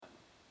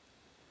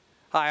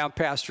Hi, I'm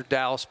Pastor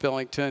Dallas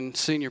Billington,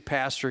 Senior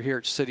Pastor here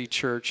at City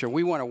Church, and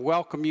we want to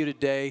welcome you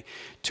today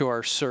to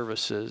our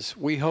services.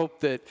 We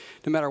hope that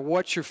no matter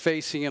what you're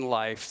facing in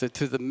life, that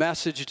through the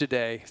message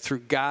today,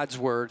 through God's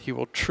Word, He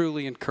will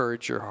truly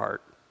encourage your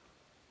heart.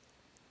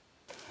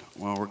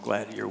 Well, we're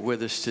glad you're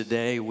with us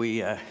today.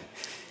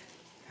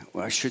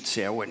 I should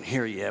say I wasn't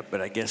here yet, but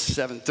I guess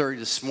 7:30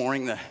 this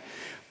morning, the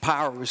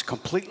power was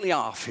completely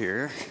off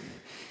here,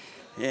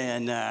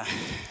 and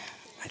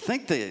I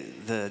think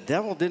the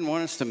devil didn't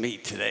want us to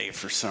meet today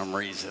for some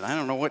reason. I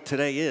don't know what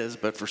today is,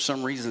 but for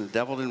some reason the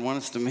devil didn't want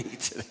us to meet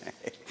today.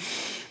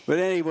 But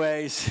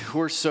anyways,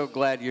 we're so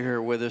glad you're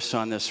here with us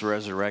on this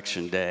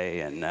Resurrection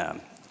Day and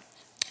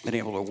been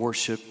able to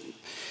worship.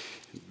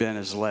 Ben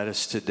has led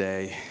us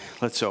today.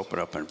 Let's open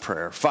up in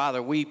prayer.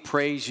 Father, we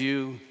praise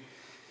you.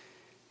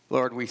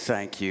 Lord, we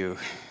thank you.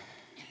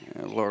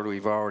 Lord,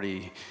 we've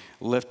already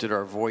lifted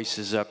our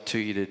voices up to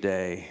you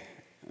today.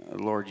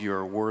 Lord, you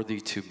are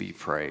worthy to be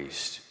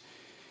praised.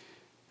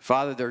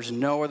 Father, there's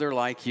no other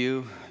like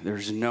you.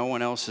 There's no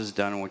one else has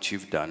done what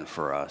you've done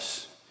for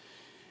us.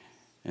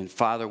 And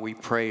Father, we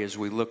pray as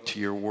we look to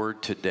your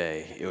word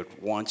today, it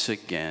would once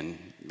again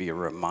be a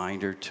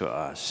reminder to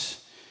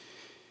us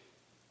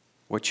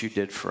what you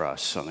did for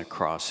us on the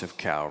cross of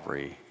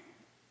Calvary,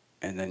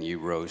 and then you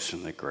rose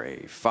from the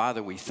grave.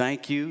 Father, we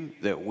thank you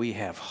that we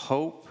have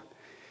hope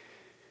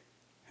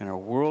in a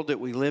world that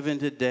we live in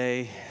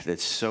today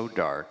that's so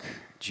dark.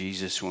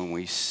 Jesus, when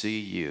we see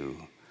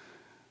you,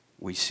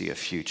 we see a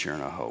future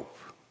and a hope.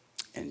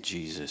 In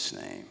Jesus'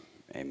 name,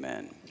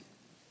 amen.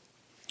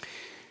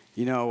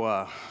 You know,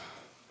 I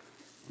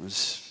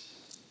was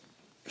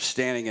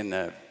standing in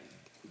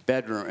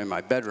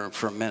my bedroom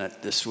for a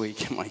minute this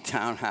week in my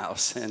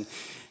townhouse,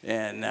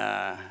 and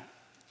I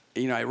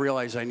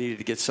realized I needed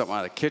to get something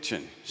out of the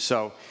kitchen.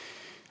 So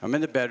I'm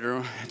in the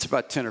bedroom. It's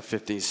about 10 or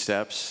 15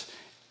 steps,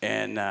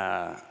 and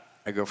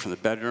I go from the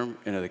bedroom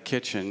into the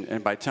kitchen,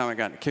 and by the time I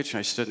got in the kitchen,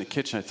 I stood in the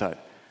kitchen, I thought,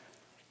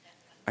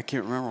 I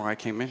can't remember why I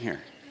came in here.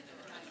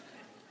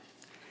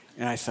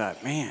 And I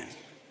thought, man,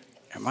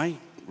 am I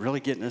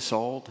really getting this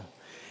old?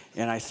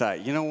 And I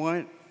thought, you know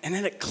what? And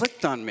then it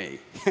clicked on me.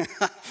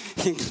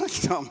 It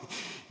clicked on me.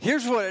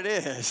 Here's what it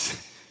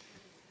is.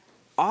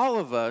 All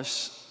of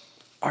us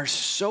are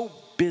so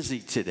busy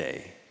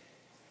today.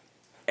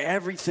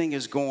 Everything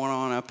is going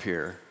on up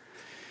here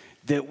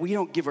that we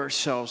don't give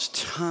ourselves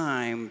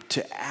time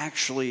to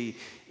actually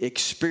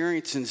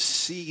experience and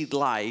see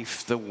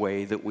life the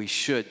way that we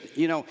should.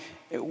 You know,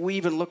 we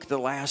even look at the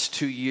last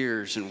 2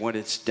 years and what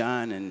it's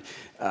done and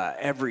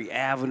every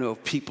avenue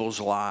of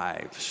people's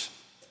lives.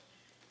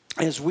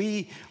 As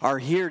we are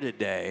here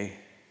today,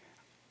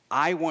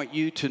 I want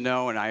you to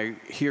know, and I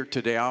here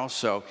today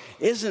also,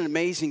 isn't it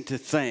amazing to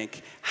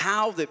think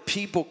how that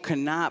people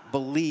cannot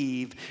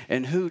believe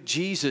in who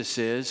Jesus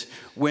is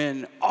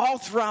when all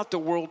throughout the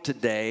world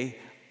today,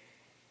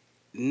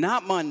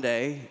 not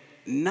Monday,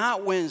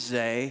 not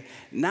Wednesday,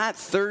 not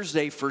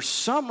Thursday, for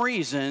some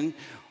reason,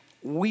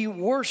 we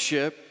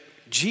worship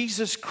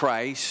Jesus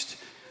Christ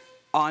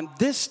on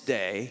this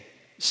day,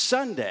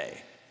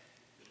 Sunday,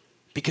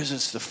 because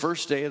it's the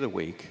first day of the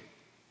week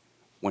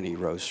when he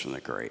rose from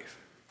the grave.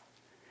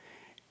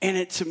 And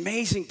it's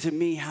amazing to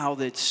me how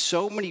that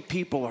so many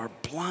people are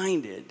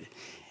blinded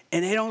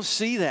and they don't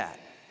see that.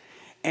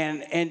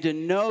 And to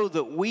know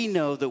that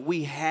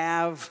we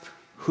have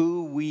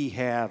who we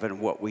have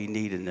and what we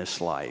need in this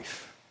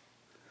life.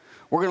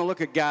 We're going to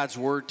look at God's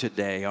word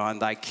today on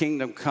Thy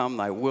Kingdom Come,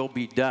 Thy Will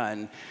Be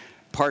Done,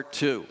 part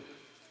 2.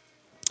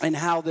 And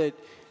how that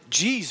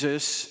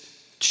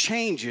Jesus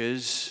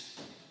changes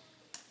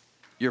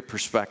your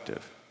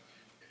perspective.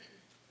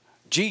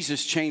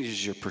 Jesus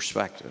changes your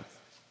perspective.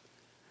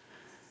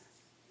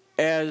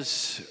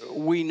 As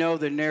we know,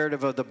 the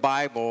narrative of the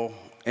Bible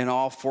and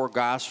all 4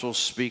 Gospels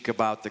speak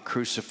about the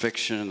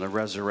crucifixion and the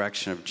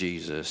resurrection of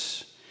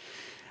Jesus.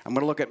 I'm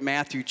going to look at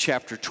Matthew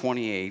chapter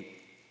 28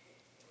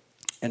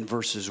 and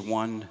verses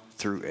 1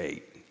 through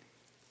 8.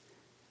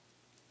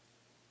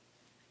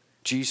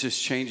 Jesus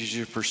changes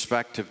your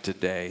perspective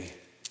today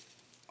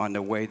on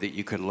the way that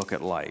you can look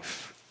at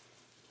life.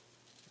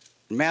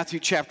 Matthew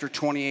chapter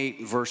 28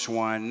 and verse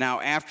 1.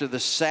 Now after the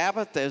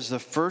Sabbath, as the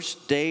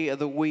first day of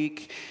the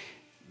week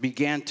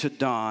began to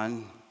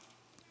dawn,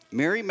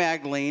 Mary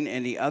Magdalene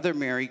and the other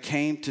Mary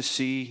came to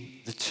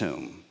see the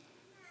tomb.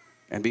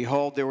 And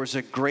behold, there was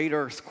a great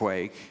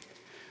earthquake,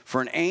 for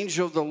an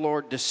angel of the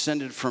Lord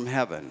descended from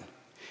heaven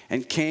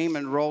and came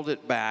and rolled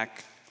it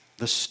back,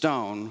 the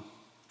stone,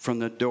 from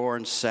the door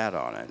and sat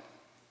on it.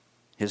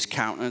 His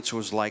countenance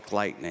was like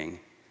lightning,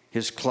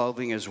 his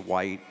clothing as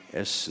white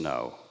as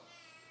snow.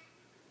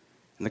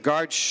 And the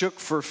guards shook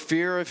for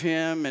fear of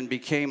him and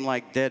became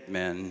like dead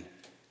men.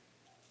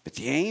 But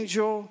the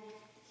angel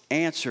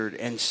answered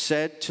and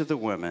said to the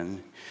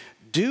women,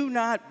 "Do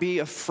not be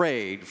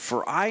afraid,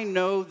 for I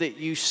know that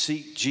you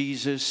seek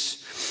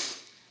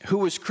Jesus who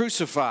was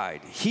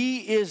crucified.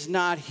 He is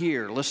not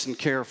here," listen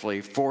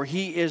carefully, "for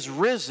he is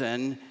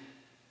risen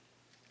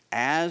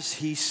as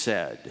he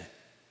said.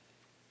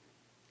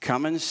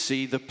 Come and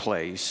see the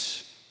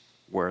place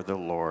where the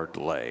Lord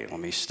lay. Let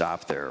me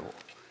stop there.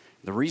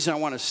 The reason I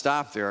want to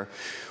stop there,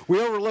 we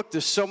overlook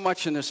this so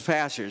much in this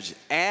passage.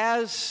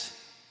 As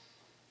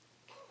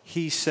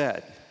he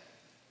said.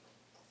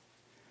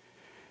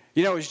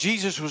 You know, as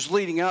Jesus was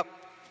leading up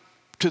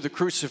to the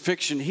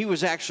crucifixion, he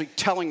was actually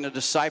telling the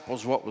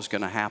disciples what was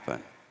going to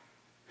happen.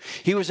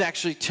 He was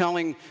actually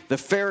telling the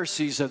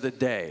Pharisees of the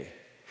day.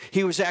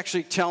 He was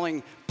actually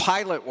telling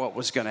Pilate what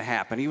was going to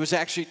happen. He was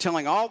actually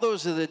telling all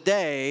those of the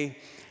day,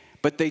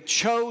 but they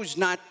chose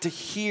not to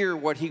hear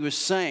what he was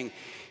saying.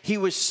 He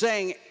was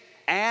saying,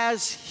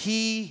 as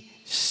he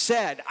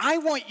said. I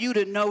want you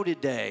to know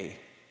today,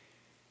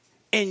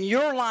 in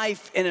your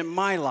life and in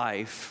my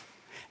life,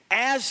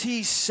 as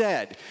he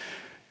said,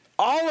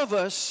 all of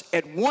us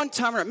at one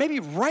time or maybe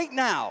right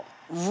now,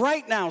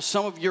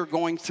 some of you are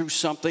going through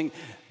something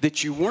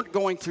that you weren't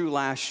going through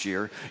last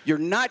year. You're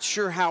not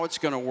sure how it's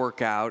going to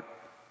work out,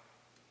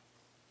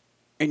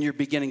 and you're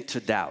beginning to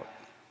doubt.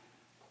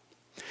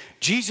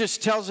 Jesus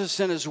tells us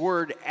in his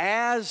word,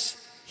 as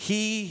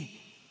he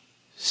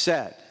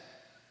said.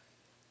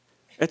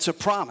 It's a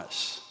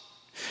promise.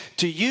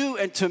 To you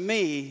and to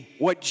me,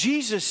 what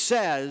Jesus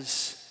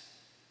says,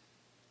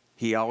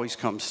 he always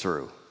comes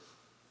through.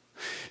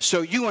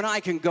 So you and I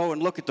can go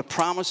and look at the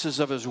promises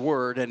of his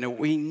word, and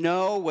we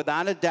know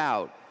without a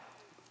doubt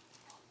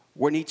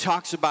when he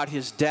talks about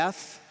his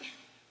death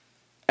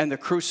and the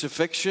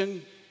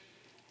crucifixion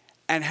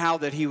and how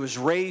that he was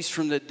raised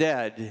from the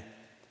dead,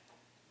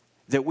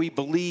 that we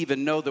believe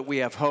and know that we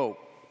have hope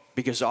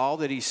because all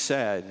that he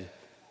said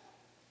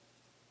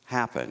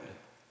happened.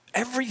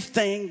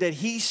 Everything that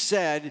he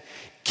said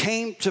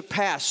came to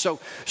pass.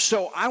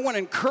 So I want to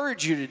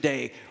encourage you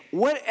today,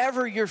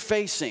 whatever you're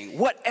facing,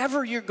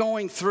 whatever you're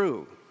going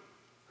through,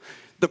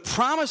 the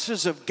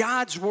promises of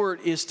God's word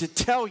is to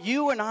tell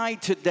you and I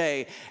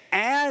today,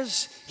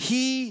 as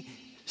he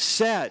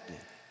said.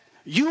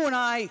 You and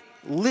I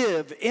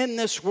live in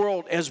this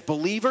world as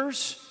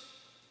believers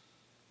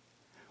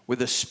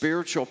with a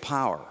spiritual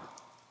power.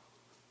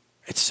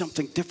 It's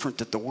something different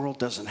that the world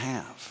doesn't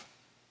have.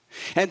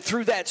 And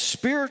through that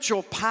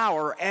spiritual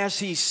power, as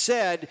he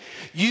said,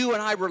 you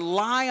and I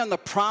rely on the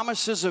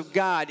promises of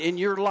God in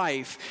your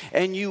life.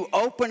 And you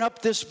open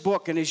up this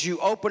book, and as you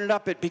open it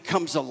up, it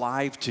becomes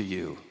alive to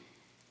you.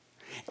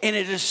 And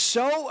it is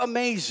so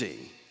amazing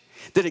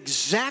that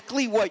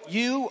exactly what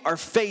you are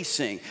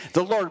facing,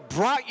 the Lord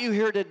brought you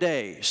here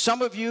today.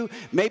 Some of you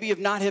maybe have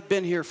not have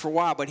been here for a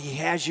while, but he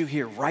has you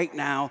here right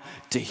now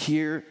to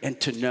hear and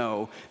to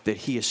know that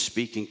he is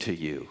speaking to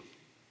you.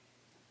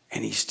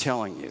 And he's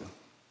telling you,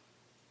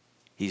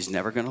 he's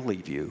never going to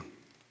leave you,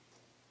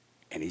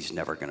 and he's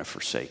never going to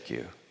forsake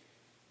you.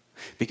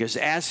 Because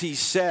as he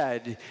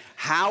said,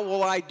 how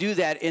will I do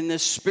that in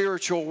this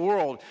spiritual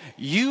world?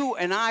 You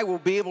and I will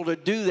be able to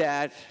do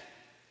that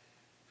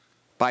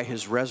by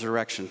his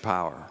resurrection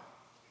power.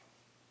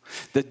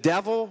 The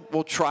devil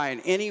will try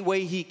in any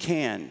way he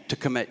can to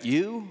come at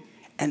you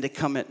and to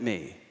come at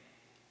me.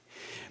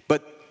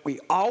 But we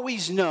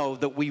always know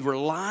that we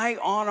rely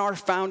on our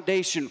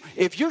foundation.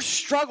 If you're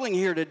struggling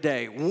here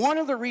today, one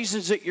of the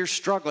reasons that you're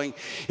struggling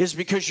is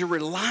because you're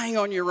relying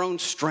on your own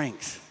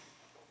strength.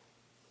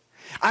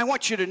 I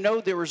want you to know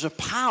there is a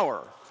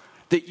power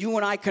that you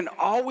and I can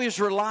always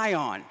rely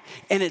on,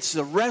 and it's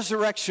the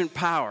resurrection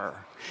power.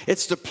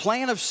 It's the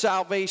plan of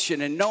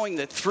salvation, and knowing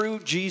that through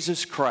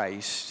Jesus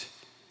Christ,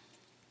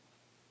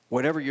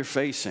 whatever you're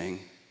facing,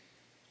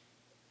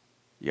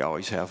 you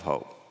always have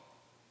hope.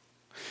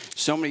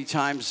 So many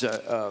times,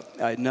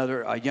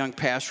 a young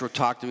pastor will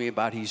talk to me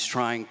about he's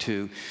trying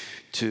to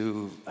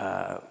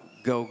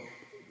go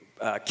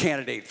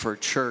candidate for a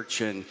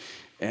church,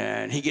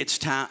 and he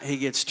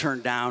gets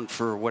turned down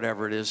for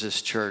whatever it is,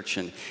 this church.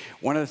 And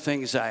one of the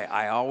things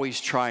I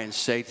always try and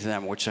say to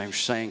them, which I'm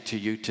saying to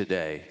you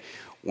today,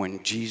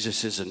 when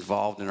Jesus is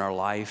involved in our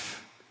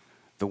life,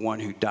 the one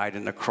who died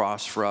on the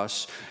cross for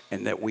us,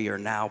 and that we are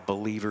now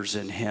believers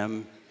in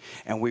him,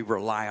 and we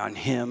rely on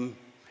him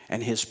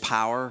and his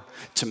power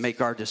to make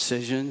our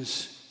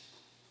decisions.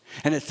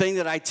 And the thing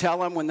that I tell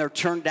them when they're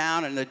turned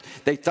down and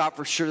they thought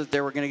for sure that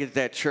they were going to get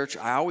that church,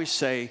 I always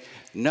say,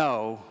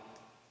 no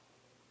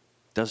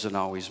doesn't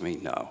always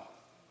mean no.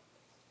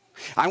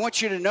 I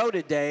want you to know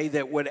today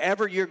that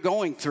whatever you're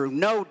going through,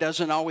 no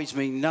doesn't always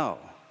mean no.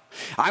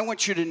 I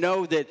want you to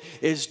know that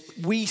as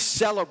we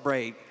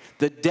celebrate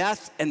the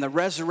death and the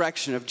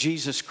resurrection of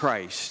Jesus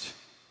Christ,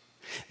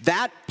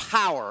 that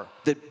power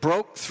that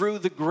broke through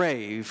the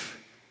grave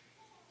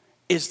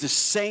is the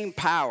same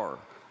power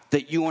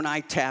that you and I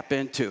tap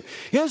into.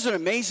 Isn't it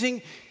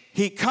amazing?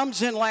 He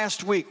comes in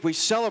last week. We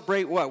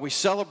celebrate what? We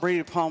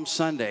celebrated Palm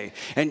Sunday.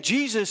 And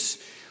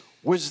Jesus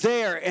was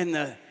there, and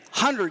the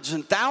hundreds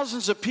and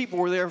thousands of people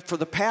were there for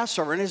the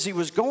Passover. And as he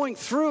was going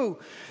through,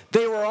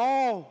 they were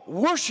all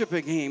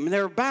worshiping him. And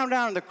they were bowing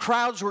down, and the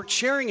crowds were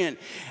cheering him.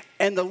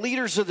 And the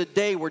leaders of the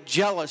day were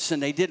jealous,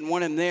 and they didn't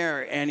want him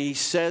there. And he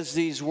says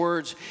these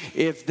words,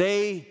 if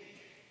they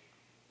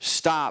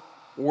stop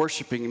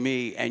worshiping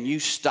me and you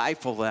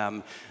stifle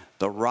them,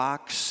 the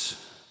rocks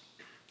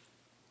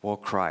will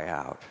cry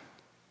out.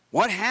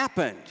 What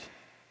happened?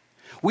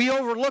 We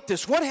overlook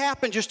this. What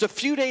happened just a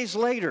few days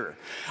later?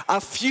 A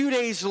few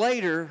days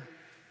later,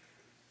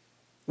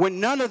 when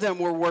none of them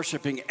were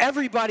worshiping,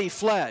 everybody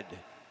fled.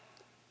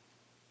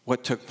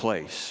 What took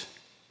place?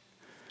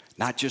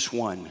 Not just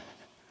one,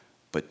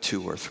 but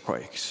 2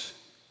 earthquakes.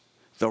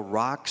 The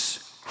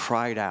rocks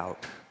cried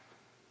out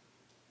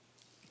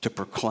to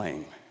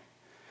proclaim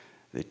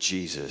that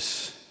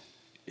Jesus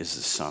is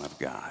the Son of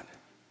God.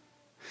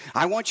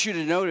 I want you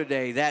to know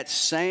today that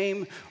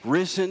same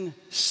risen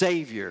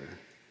Savior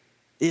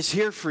is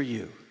here for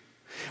you.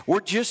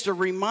 We're just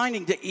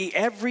reminding that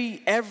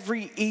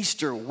every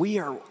Easter, we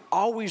are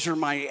always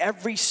reminding,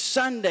 every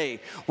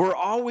Sunday, we're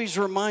always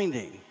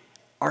reminding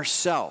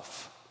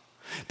ourselves,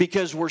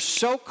 because we're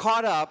so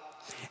caught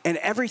up in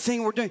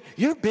everything we're doing.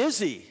 You're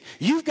busy.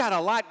 You've got a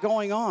lot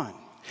going on.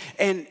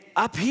 And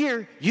up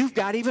here, you've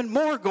got even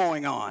more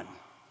going on.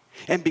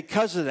 And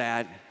because of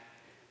that,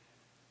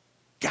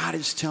 God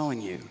is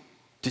telling you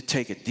to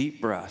take a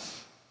deep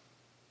breath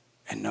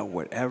and know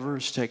whatever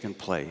is taking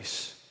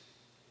place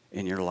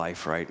in your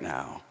life right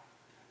now,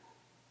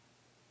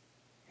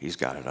 He's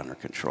got it under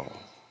control.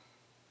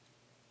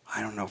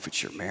 I don't know if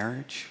it's your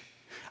marriage.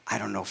 I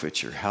don't know if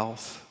it's your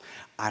health.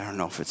 I don't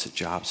know if it's a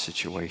job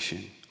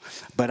situation.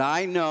 But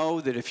I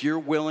know that if you're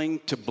willing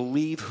to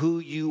believe who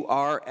you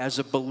are as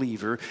a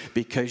believer,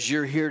 because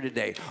you're here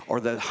today, or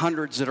the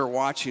hundreds that are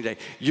watching today,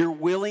 you're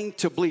willing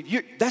to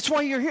believe. That's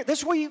why you're here.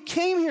 That's why you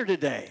came here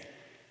today.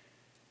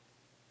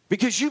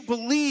 Because you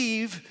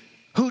believe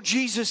who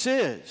Jesus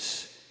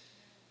is.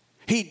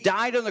 He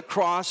died on the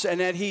cross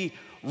and that He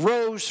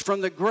rose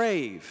from the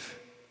grave.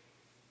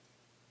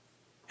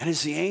 And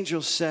as the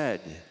angel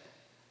said,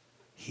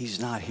 He's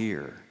not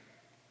here.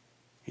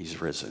 He's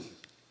risen.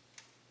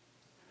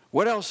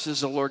 What else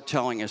is the Lord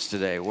telling us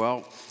today?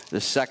 Well, the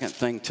second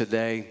thing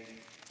today,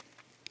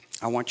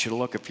 I want you to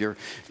look, if you're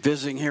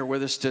visiting here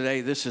with us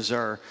today, this is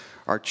our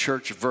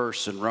church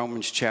verse in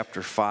Romans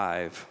chapter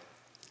 5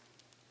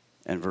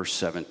 and verse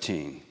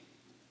 17.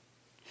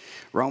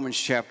 Romans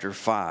chapter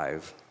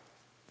 5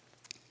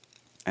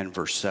 and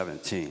verse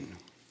 17.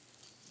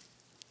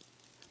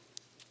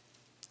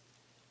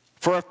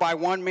 For if by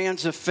one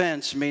man's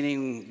offense,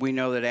 meaning we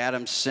know that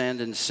Adam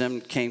sinned and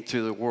sin came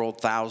through the world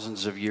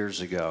thousands of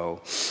years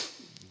ago,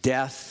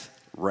 death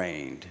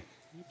reigned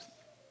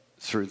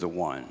through the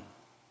one.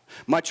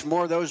 Much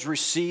more those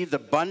received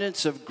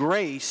abundance of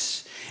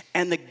grace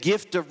and the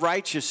gift of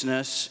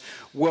righteousness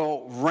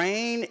will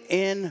reign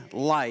in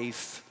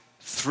life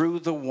through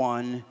the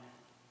one,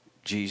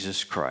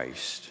 Jesus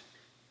Christ.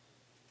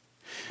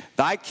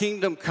 Thy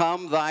kingdom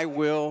come, thy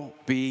will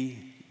be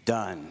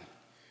done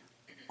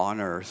on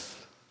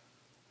earth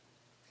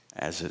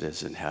as it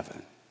is in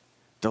heaven.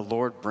 The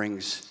Lord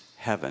brings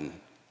heaven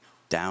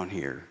down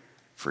here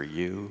for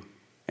you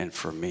and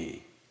for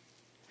me,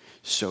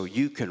 so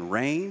you can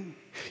reign.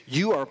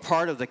 You are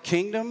part of the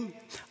kingdom.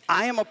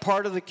 I am a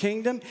part of the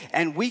kingdom,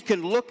 and we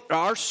can look at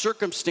our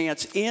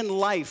circumstance in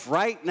life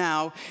right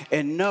now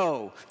and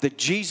know that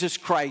Jesus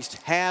Christ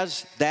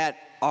has that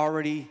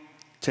already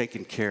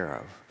taken care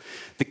of.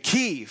 The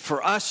key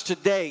for us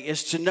today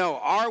is to know,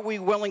 are we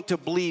willing to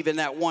believe in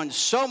that one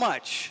so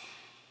much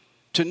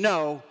to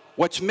know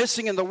what's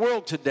missing in the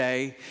world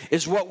today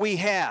is what we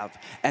have,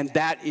 and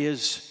that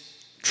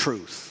is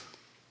truth.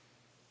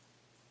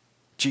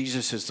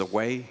 Jesus is the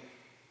way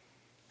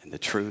and the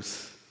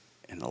truth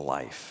and the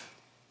life.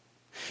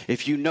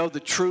 If you know the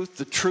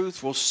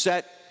truth will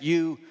set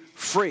you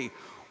free.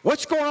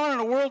 What's going on in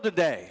the world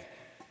today?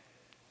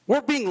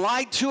 We're being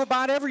lied to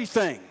about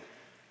everything.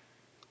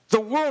 The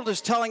world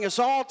is telling us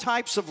all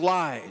types of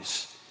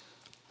lies.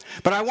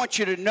 But I want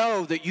you to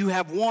know that you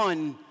have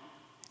one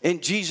in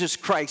Jesus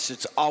Christ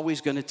that's always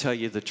going to tell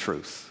you the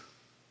truth.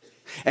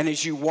 And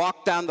as you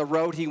walk down the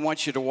road He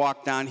wants you to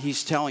walk down,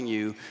 He's telling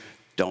you,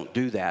 don't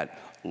do that.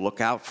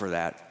 Look out for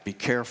that. Be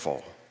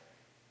careful.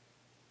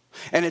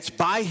 And it's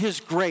by His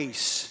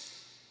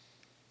grace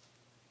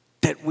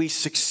that we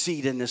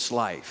succeed in this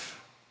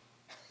life.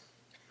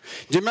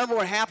 Do you remember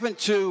what happened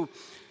to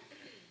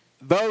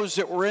those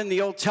that were in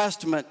the Old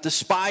Testament? The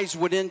spies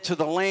went into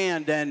the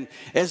land, and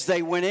as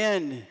they went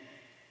in,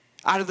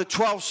 out of the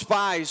 12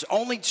 spies,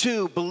 only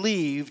 2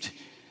 believed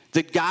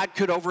that God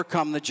could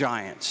overcome the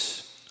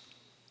giants.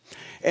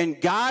 And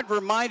God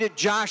reminded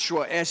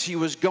Joshua as he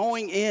was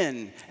going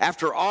in,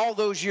 after all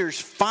those years,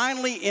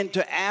 finally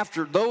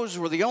those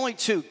were the only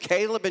 2,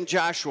 Caleb and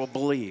Joshua,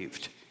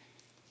 believed.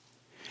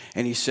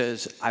 And He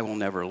says, I will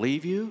never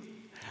leave you.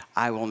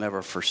 I will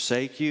never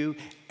forsake you.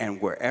 And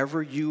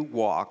wherever you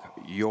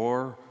walk,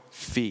 your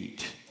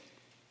feet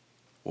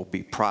will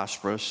be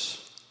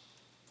prosperous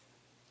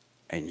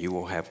and you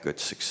will have good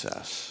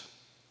success.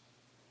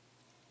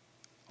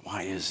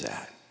 Why is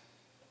that?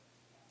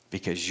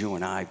 Because you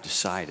and I have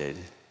decided,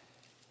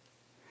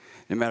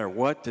 no matter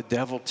what the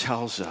devil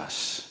tells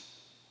us,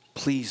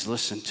 please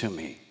listen to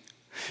me.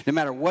 No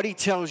matter what he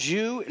tells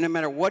you, no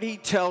matter what he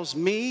tells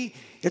me,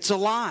 it's a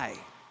lie.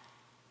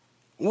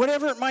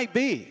 Whatever it might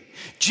be,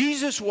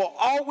 Jesus will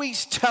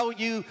always tell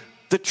you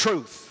the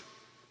truth.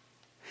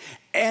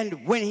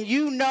 And when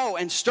you know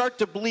and start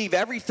to believe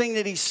everything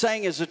that he's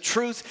saying is a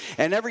truth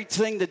and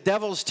everything the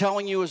devil is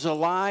telling you is a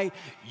lie,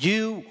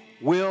 you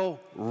will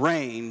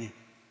reign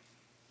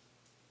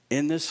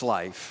in this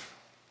life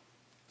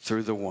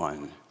through the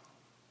one,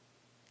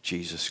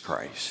 Jesus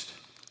Christ.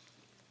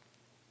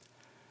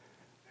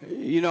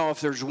 You know, if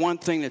there's one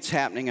thing that's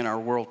happening in our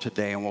world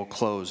today, and we'll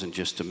close in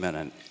just a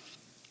minute,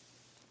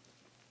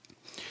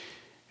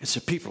 it's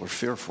that people are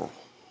fearful.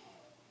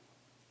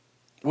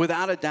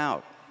 Without a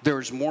doubt,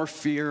 there's more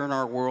fear in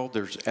our world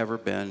there's ever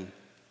been,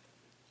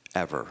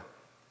 ever.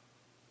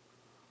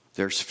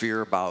 There's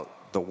fear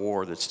about the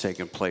war that's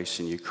taking place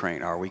in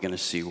Ukraine. Are we going to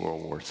see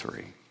World War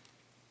III?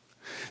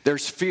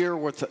 There's fear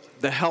with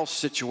the health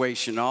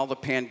situation, all the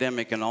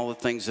pandemic and all the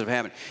things that have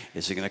happened.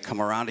 Is it going to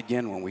come around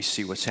again when we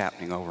see what's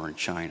happening over in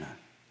China?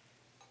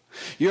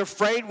 You're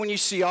afraid when you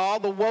see all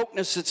the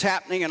wokeness that's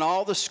happening in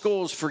all the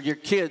schools for your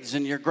kids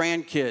and your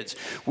grandkids.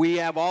 We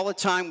have all the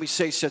time, we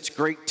say such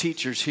great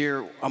teachers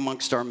here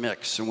amongst our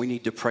mix, and we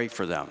need to pray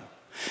for them.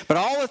 But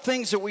all the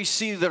things that we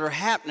see that are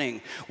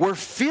happening, we're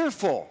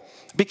fearful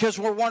because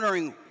we're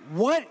wondering,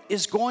 what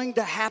is going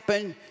to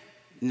happen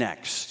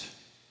next?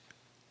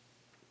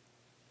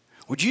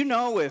 Would you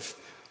know if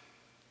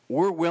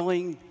we're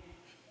willing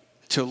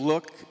to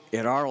look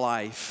at our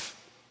life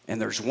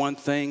and there's one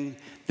thing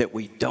that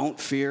we don't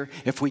fear?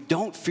 If we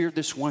don't fear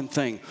this one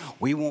thing,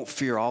 we won't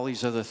fear all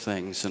these other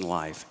things in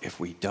life if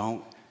we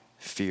don't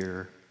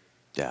fear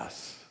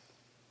death.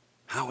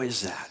 How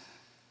is that?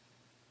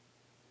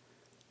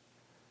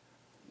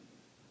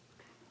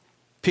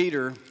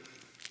 Peter,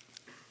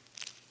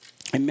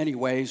 in many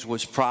ways,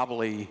 was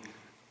probably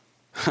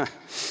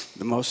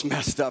the most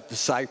messed up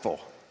disciple.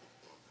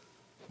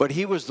 But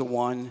he was the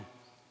one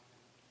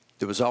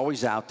that was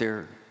always out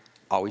there,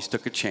 always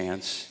took a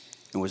chance,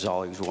 and was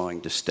always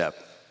willing to step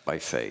by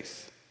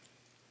faith.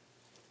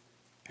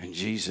 And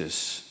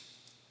Jesus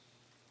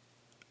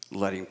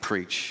let him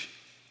preach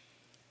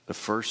the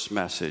first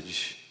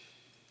message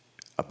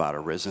about a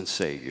risen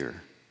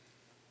Savior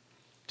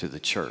to the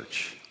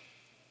church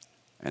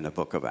in the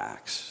book of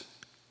Acts.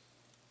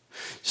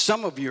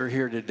 Some of you are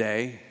here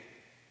today,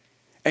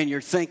 and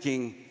you're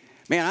thinking,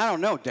 man, I don't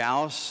know,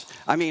 Dallas.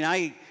 I mean,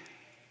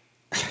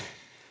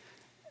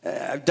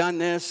 I've done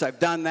this, I've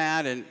done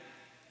that, and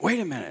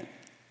wait a minute.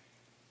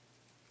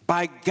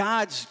 By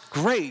God's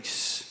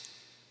grace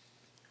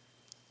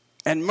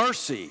and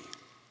mercy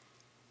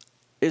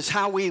is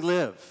how we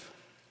live.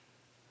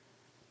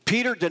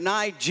 Peter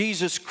denied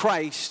Jesus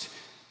Christ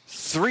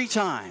 3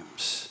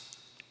 times,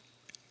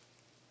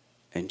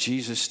 and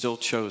Jesus still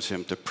chose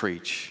him to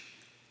preach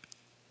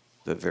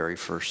the very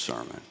first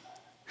sermon.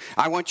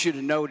 I want you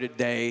to know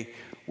today,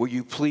 will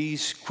you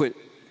please quit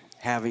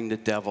having the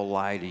devil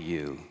lie to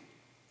you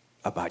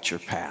about your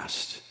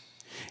past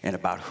and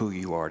about who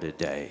you are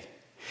today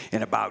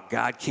and about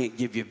God can't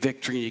give you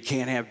victory and you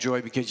can't have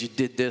joy because you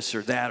did this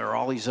or that or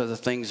all these other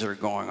things that are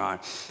going on.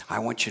 I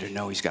want you to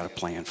know he's got a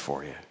plan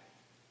for you,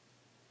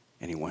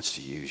 and he wants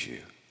to use you.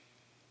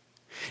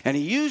 And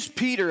he used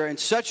Peter in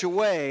such a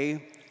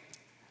way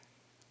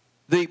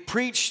that he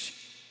preached,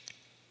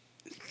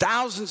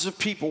 thousands of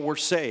people were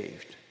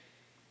saved.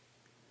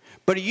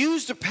 But he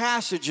used the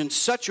passage in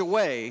such a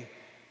way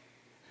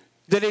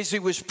that as he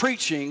was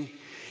preaching,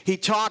 he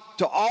talked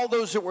to all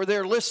those that were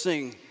there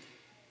listening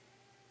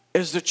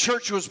as the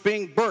church was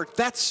being birthed.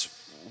 That's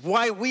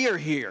why we are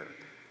here.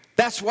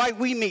 That's why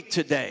we meet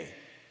today.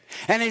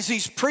 And as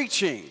he's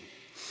preaching,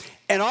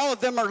 and all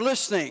of them are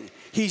listening,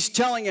 he's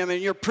telling them,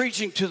 and you're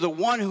preaching to the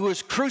one who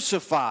was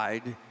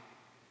crucified.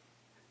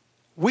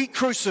 We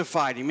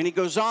crucified him. And he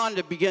goes on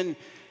to begin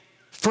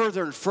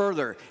further and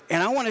further.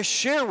 And I want to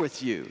share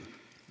with you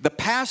the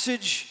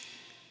passage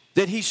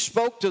that he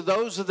spoke to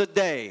those of the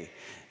day,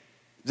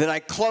 that I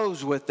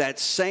close with. That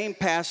same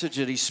passage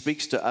that he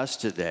speaks to us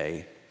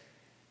today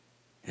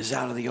is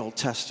out of the Old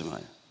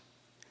Testament.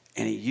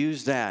 And he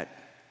used that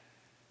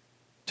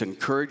to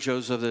encourage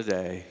those of the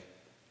day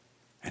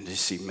and to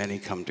see many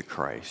come to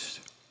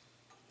Christ.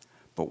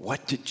 But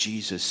what did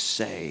Jesus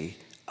say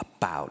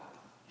about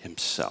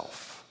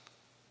himself?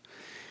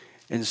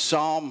 In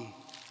Psalm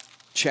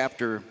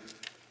chapter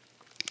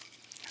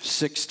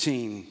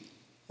 16,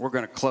 we're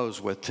going to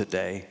close with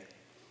today.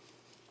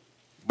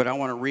 But I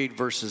want to read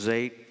verses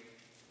 8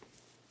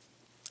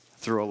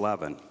 through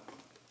 11.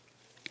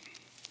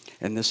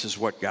 And this is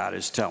what God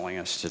is telling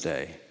us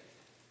today.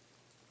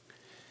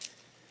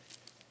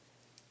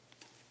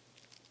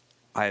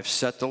 I have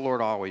set the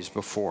Lord always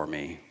before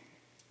me,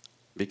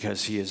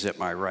 because he is at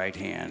my right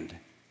hand.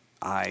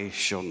 I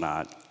shall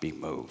not be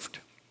moved.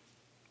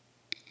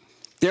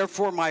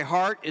 Therefore my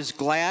heart is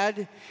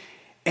glad,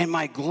 and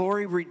my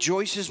glory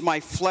rejoices. My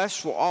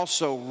flesh will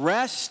also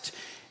rest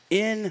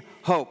in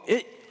hope.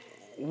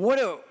 What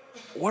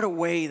a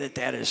way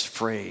that is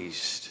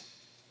phrased.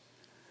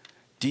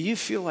 Do you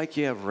feel like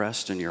you have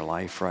rest in your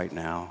life right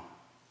now?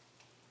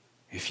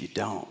 If you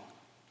don't,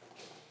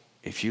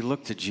 if you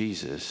look to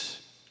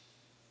Jesus,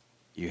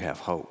 you have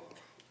hope.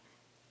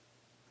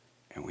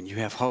 And when you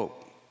have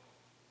hope,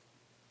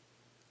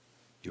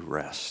 you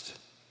rest.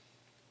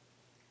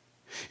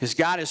 As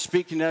God is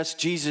speaking to us,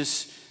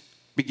 Jesus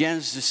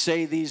begins to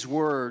say these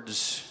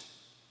words.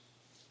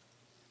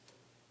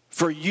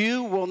 For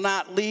you will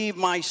not leave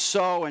my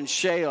soul in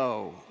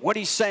Sheol. What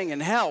he's saying in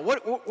hell.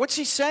 What's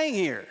he saying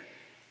here?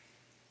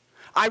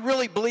 I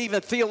really believe,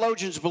 and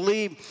theologians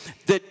believe,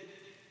 that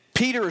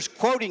Peter is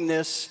quoting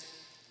this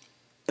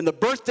in the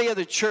birthday of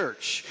the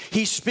church.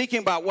 He's speaking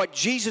about what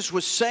Jesus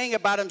was saying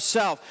about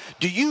himself.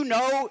 Do you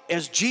know,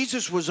 as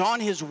Jesus was on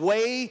his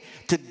way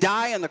to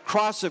die on the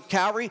cross of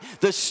Calvary,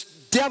 the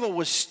devil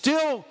was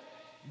still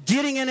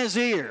getting in his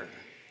ear,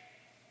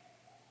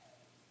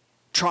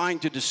 trying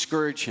to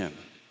discourage him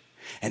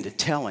and to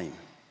tell him,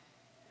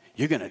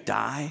 you're going to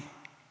die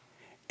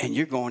and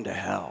you're going to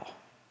hell.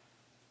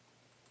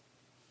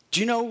 Do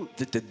you know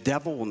that the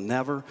devil will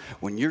never,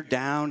 when you're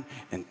down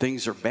and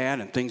things are bad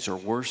and things are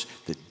worse,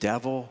 the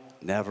devil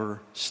never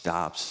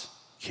stops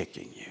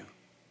kicking you,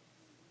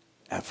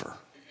 ever.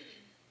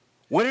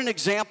 What an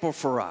example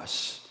for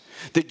us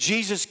that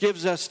Jesus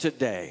gives us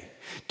today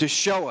to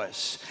show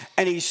us.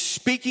 And he's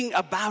speaking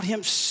about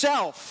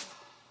himself.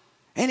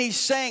 And he's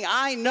saying,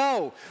 I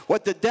know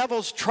what the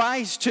devil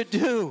tries to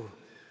do.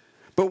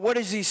 But what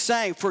is he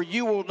saying? For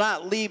you will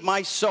not leave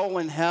my soul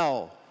in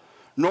hell,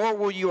 nor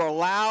will you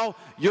allow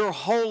your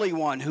Holy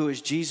One, who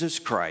is Jesus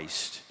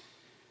Christ,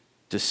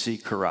 to see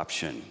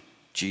corruption.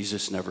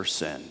 Jesus never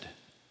sinned.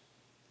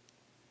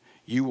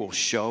 You will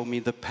show me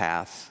the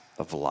path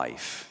of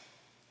life.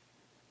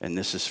 And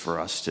this is for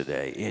us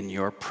today. In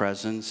your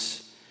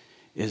presence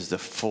is the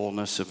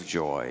fullness of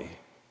joy,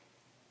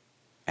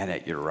 and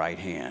at your right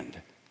hand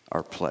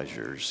are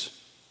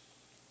pleasures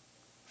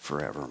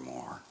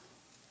forevermore.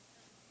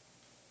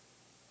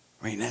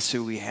 I mean, that's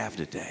who we have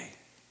today.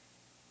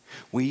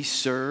 We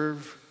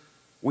serve,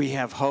 we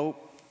have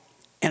hope,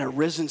 and a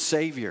risen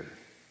Savior.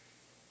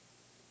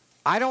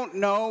 I don't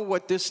know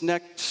what this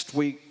next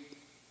week,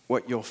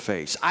 what you'll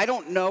face. I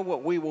don't know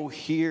what we will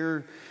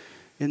hear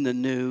in the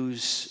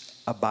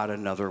news about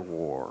another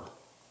war.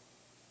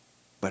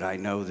 But I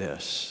know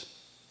this,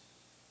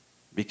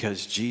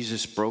 because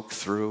Jesus broke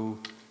through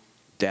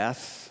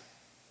death,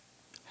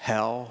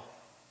 hell,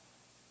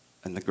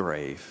 and the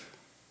grave,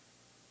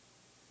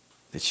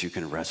 that you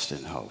can rest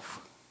in hope.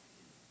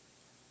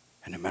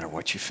 And no matter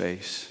what you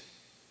face,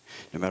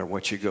 no matter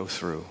what you go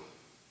through,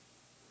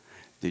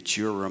 that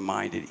you're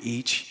reminded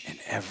each and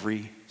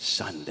every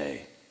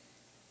Sunday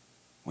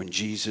when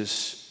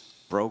Jesus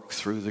broke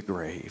through the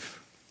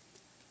grave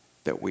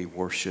that we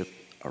worship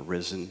a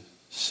risen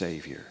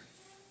Savior.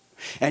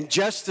 And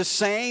just the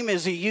same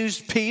as he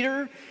used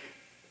Peter,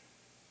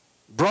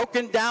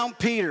 broken down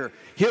Peter,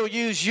 he'll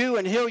use you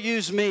and he'll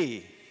use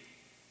me.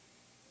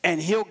 And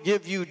he'll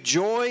give you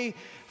joy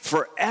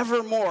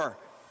forevermore.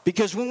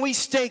 Because when we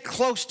stay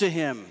close to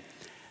him,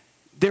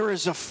 there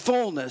is a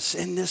fullness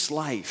in this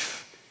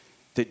life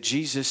that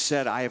Jesus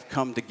said, I have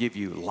come to give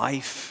you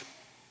life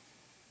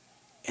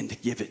and to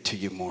give it to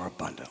you more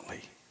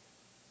abundantly.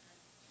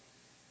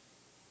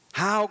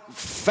 How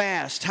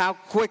fast, how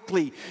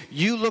quickly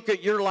you look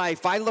at your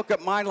life, I look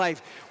at my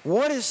life.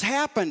 What has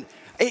happened?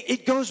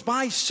 It goes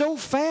by so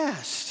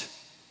fast.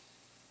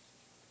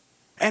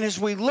 And as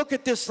we look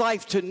at this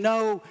life, to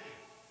know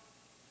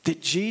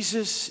that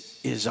Jesus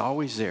is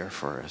always there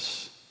for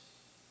us.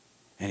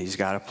 And he's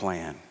got a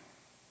plan.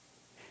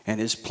 And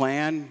his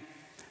plan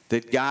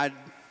that God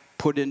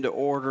put into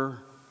order,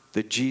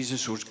 that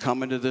Jesus was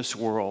coming to this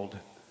world,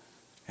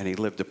 and he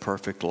lived a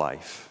perfect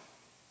life.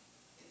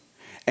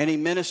 And he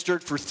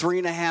ministered for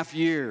 3.5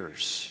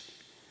 years.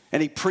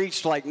 And he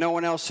preached like no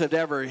one else had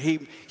ever.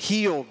 He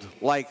healed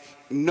like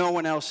no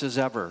one else has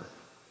ever.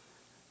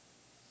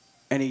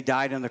 And he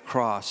died on the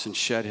cross and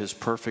shed his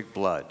perfect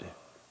blood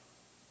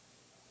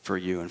for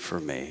you and for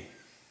me.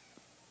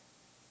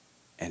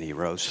 And he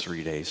rose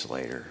 3 days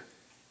later.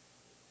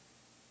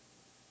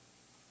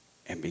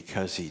 And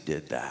because he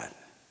did that,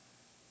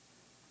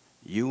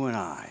 you and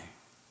I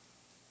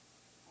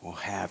will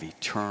have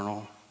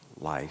eternal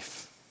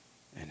life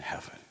in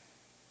heaven.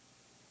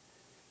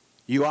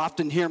 You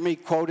often hear me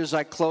quote as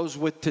I close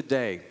with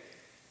today,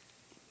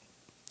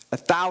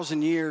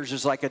 1,000 years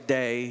is like a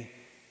day,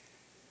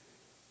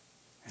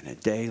 and a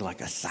day like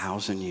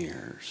 1,000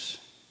 years.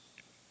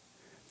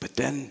 But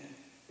then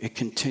it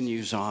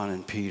continues on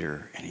in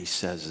Peter, and he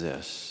says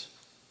this: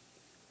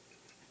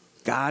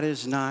 God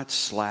is not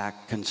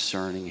slack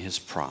concerning his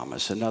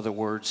promise. In other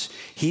words,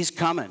 he's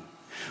coming.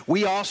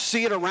 We all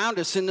see it around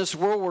us in this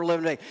world we're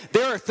living today.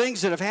 There are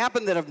things that have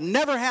happened that have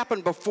never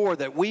happened before,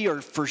 that we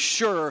are for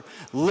sure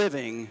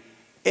living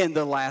in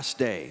the last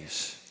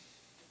days.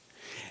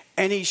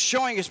 And he's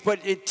showing us,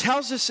 but it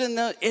tells us in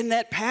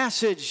that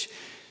passage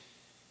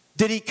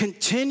that he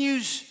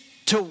continues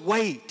to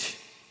wait.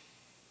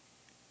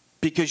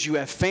 Because you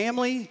have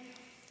family,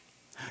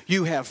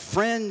 you have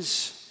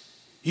friends,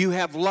 you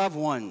have loved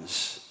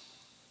ones,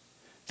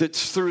 that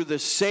through the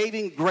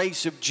saving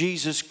grace of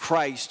Jesus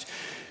Christ,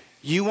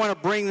 you want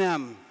to bring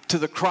them to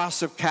the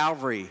cross of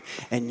Calvary,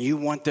 and you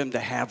want them to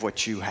have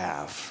what you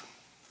have.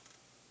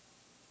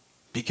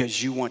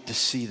 Because you want to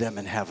see them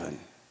in heaven.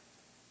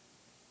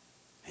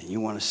 And you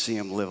want to see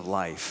them live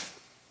life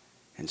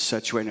in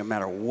such a way, no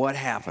matter what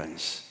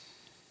happens,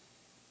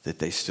 that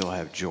they still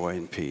have joy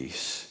and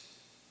peace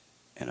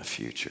and a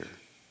future.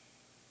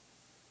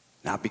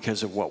 Not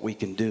because of what we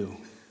can do,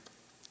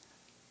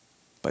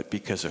 but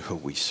because of who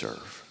we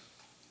serve.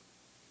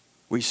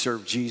 We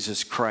serve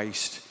Jesus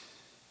Christ,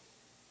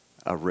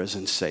 a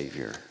risen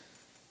Savior.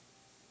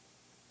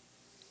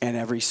 And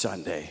every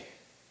Sunday,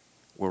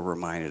 we're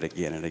reminded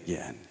again and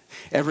again.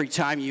 Every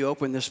time you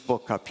open this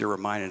book up, you're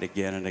reminded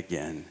again and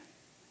again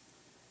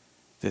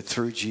that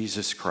through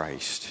Jesus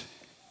Christ,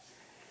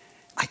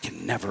 I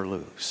can never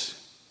lose.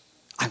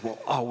 I will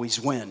always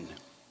win.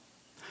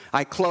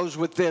 I close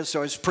with this. I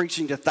was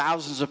preaching to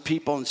thousands of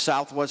people in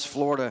Southwest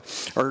Florida,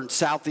 or in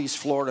Southeast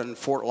Florida in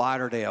Fort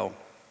Lauderdale,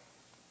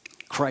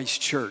 Christ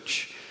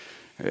Church.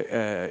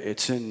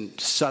 It's in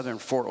southern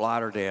Fort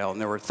Lauderdale,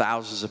 and there were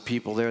thousands of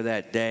people there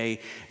that day,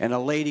 and a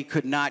lady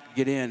could not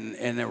get in,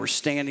 and there was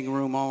standing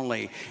room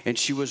only, and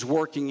she was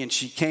working, and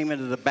she came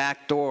into the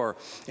back door,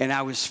 and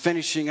I was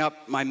finishing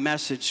up my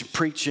message,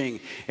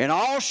 preaching, and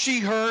all she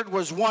heard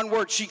was one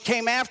word. She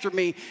came after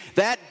me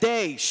that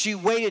day. She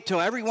waited till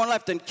everyone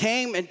left and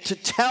came and to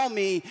tell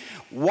me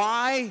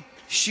why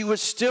she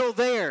was still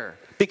there.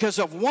 Because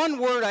of one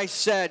word I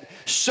said,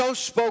 so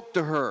spoke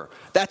to her.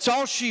 That's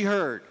all she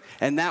heard.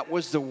 And that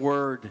was the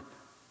word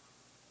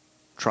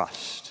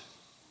trust.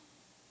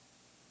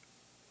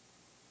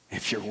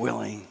 If you're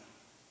willing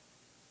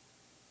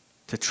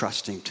to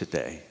trust Him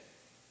today,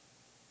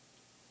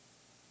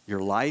 your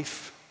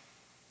life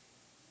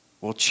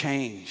will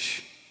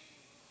change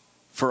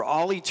for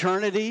all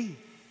eternity.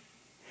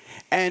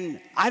 And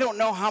I don't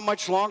know how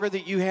much longer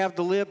that you have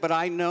to live, but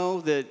I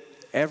know that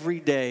every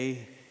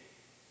day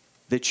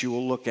that you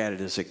will look at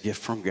it as a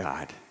gift from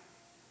God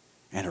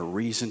and a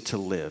reason to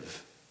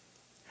live.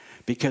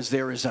 Because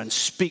there is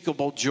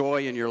unspeakable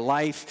joy in your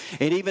life.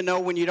 And even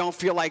though when you don't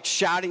feel like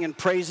shouting and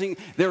praising,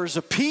 there is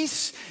a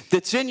peace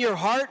that's in your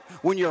heart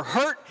when you're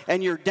hurt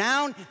and you're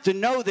down, to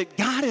know that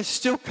God is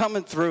still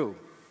coming through.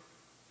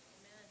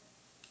 Amen.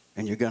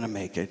 And you're going to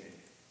make it,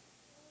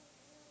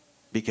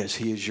 because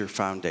He is your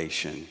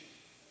foundation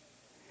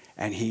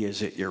and He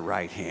is at your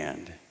right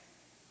hand,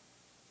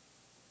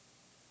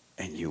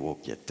 and you will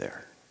get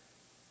there.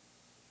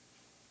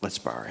 Let's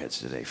bow our heads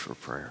today for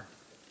prayer.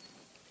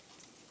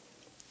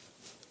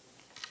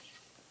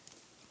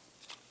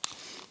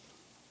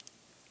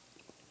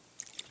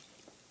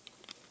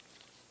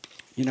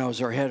 You know,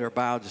 as our heads are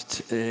bowed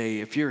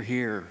today, if you're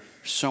here,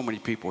 so many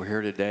people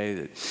here today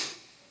that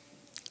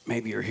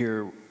maybe you're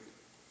here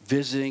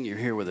visiting, you're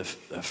here with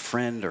a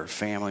friend or a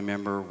family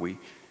member, we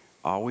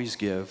always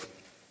give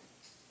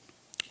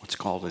what's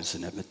called as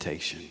an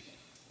invitation.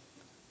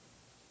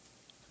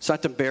 It's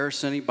not to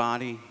embarrass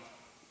anybody,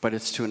 but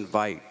it's to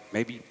invite.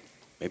 Maybe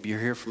you're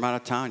here from out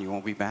of town, you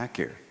won't be back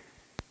here.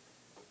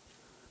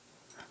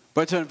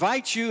 But to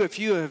invite you, if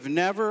you have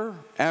never,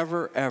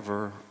 ever,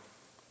 ever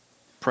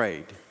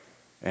prayed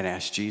and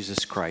asked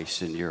Jesus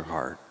Christ in your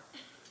heart,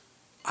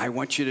 I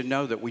want you to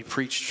know that we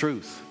preach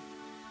truth.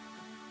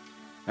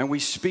 And we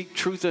speak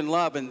truth in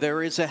love, and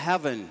there is a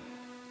heaven,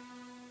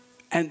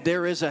 and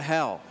there is a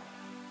hell.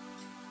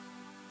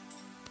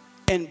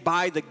 And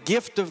by the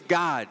gift of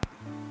God,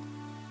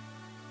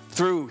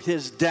 through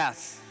His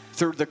death,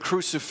 through the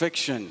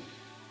crucifixion,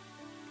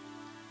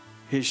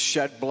 His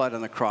shed blood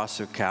on the cross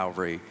of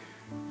Calvary,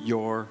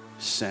 your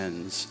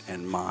sins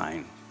and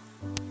mine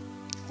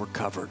were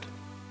covered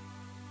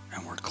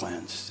and we're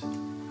cleansed.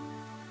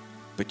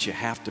 But you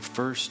have to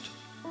first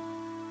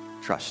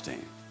trust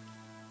Him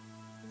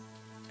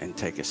and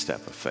take a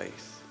step of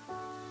faith.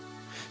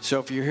 So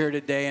if you're here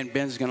today, and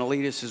Ben's going to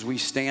lead us as we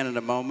stand in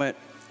a moment,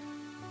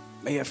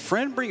 may a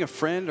friend bring a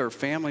friend or a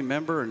family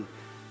member, and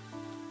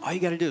all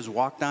you got to do is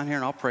walk down here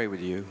and I'll pray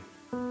with you.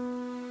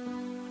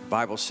 The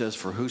Bible says,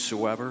 for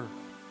whosoever,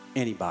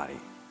 anybody,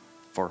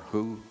 for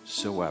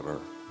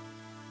whosoever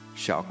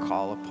shall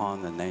call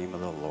upon the name of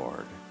the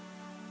Lord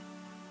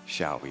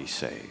shall be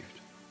saved.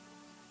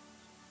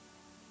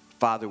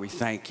 Father, we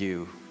thank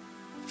you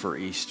for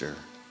Easter.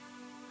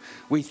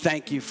 We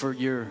thank you for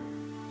your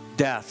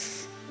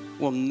death.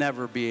 We'll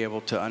never be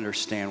able to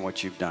understand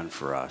what you've done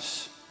for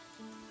us,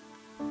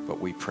 but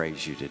we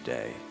praise you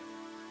today.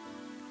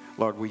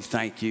 Lord, we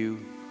thank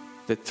you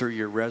that through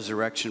your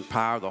resurrection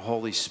power, the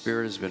Holy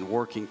Spirit has been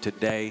working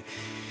today.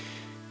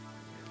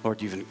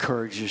 Lord, you've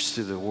encouraged us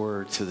through the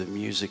word, through the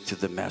music, through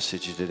the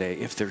message today.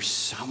 If there's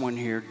someone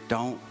here,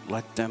 don't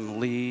let them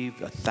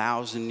leave.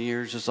 1,000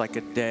 years is like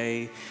a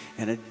day,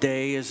 and a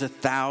day is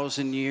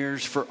 1,000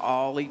 years for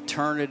all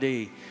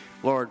eternity.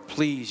 Lord,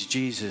 please,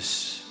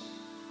 Jesus,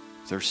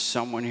 if there's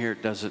someone here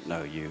that doesn't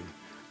know you,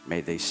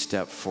 may they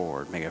step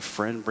forward. May a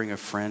friend bring a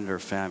friend or a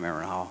family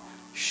member, and I'll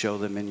show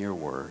them in your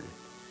word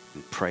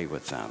and pray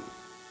with them,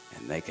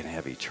 and they can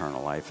have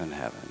eternal life in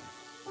heaven.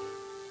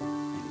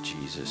 In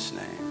Jesus'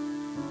 name.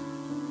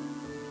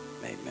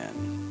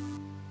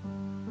 Amen.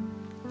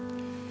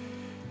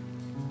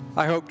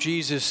 I hope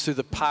Jesus, through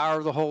the power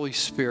of the Holy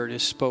Spirit,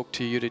 has spoke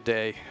to you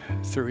today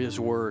through His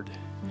Word.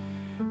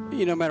 You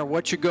no matter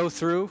what you go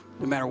through,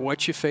 no matter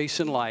what you face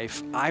in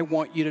life, I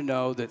want you to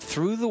know that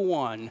through the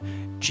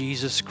one,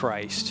 Jesus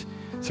Christ,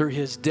 through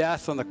his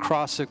death on the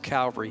cross of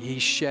Calvary, he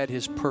shed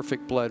his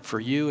perfect blood for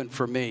you and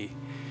for me.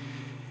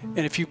 And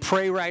if you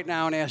pray right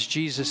now and ask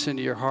Jesus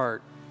into your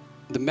heart,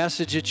 the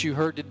message that you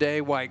heard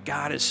today, why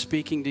God is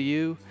speaking to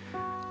you,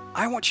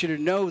 I want you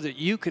to know that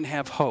you can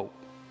have hope.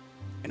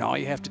 And all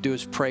you have to do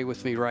is pray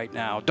with me right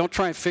now. Don't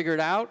try and figure it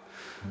out.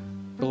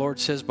 The Lord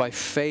says by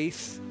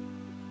faith,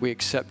 we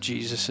accept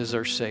Jesus as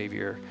our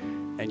Savior,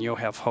 and you'll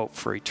have hope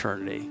for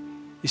eternity.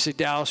 You say,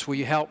 Dallas, will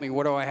you help me?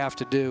 What do I have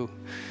to do?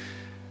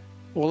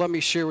 Well, let me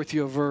share with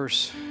you a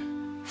verse.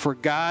 For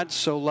God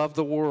so loved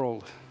the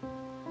world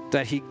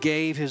that he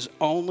gave his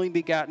only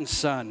begotten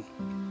Son,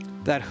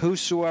 that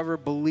whosoever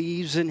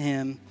believes in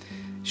him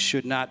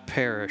should not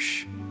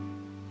perish,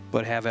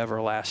 but have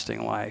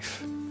everlasting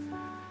life.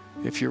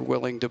 If you're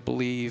willing to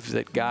believe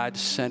that God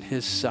sent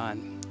his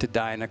Son to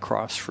die on a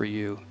cross for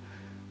you,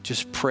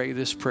 just pray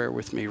this prayer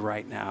with me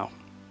right now.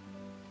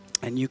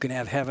 And you can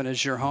have heaven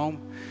as your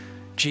home.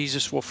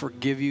 Jesus will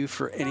forgive you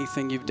for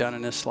anything you've done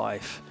in this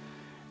life.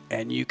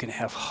 And you can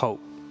have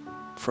hope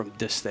from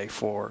this day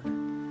forward.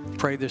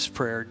 Pray this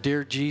prayer.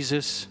 Dear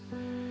Jesus,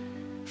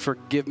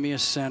 forgive me a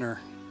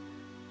sinner.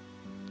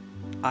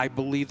 I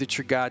believe that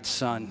you're God's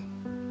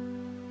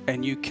Son.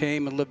 And you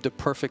came and lived a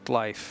perfect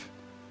life.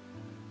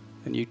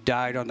 And you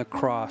died on the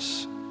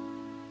cross.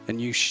 And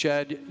you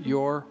shed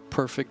your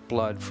perfect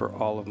blood for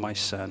all of my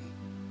sin.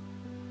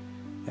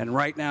 And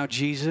right now,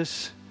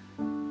 Jesus,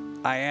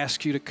 I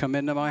ask you to come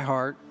into my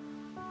heart,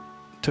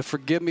 to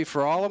forgive me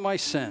for all of my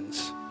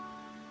sins,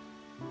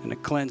 and to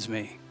cleanse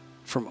me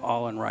from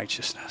all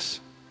unrighteousness.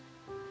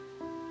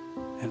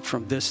 And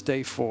from this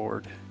day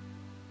forward,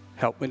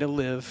 help me to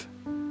live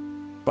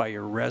by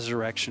your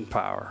resurrection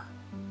power.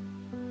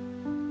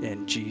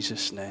 In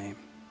Jesus' name.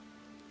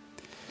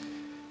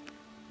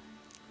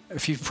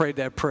 If you've prayed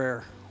that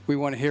prayer, we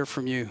want to hear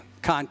from you.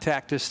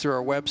 Contact us through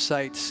our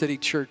website, City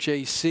Church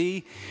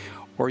AC,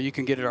 or you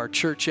can get it our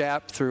church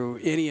app through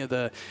any of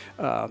the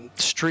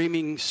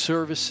streaming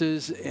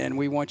services, and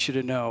we want you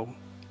to know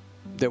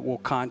that we'll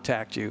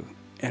contact you.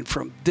 And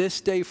from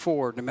this day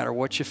forward, no matter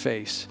what you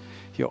face,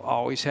 you'll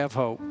always have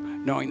hope,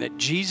 knowing that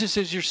Jesus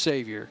is your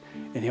Savior,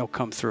 and he'll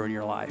come through in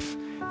your life.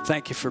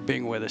 Thank you for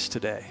being with us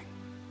today.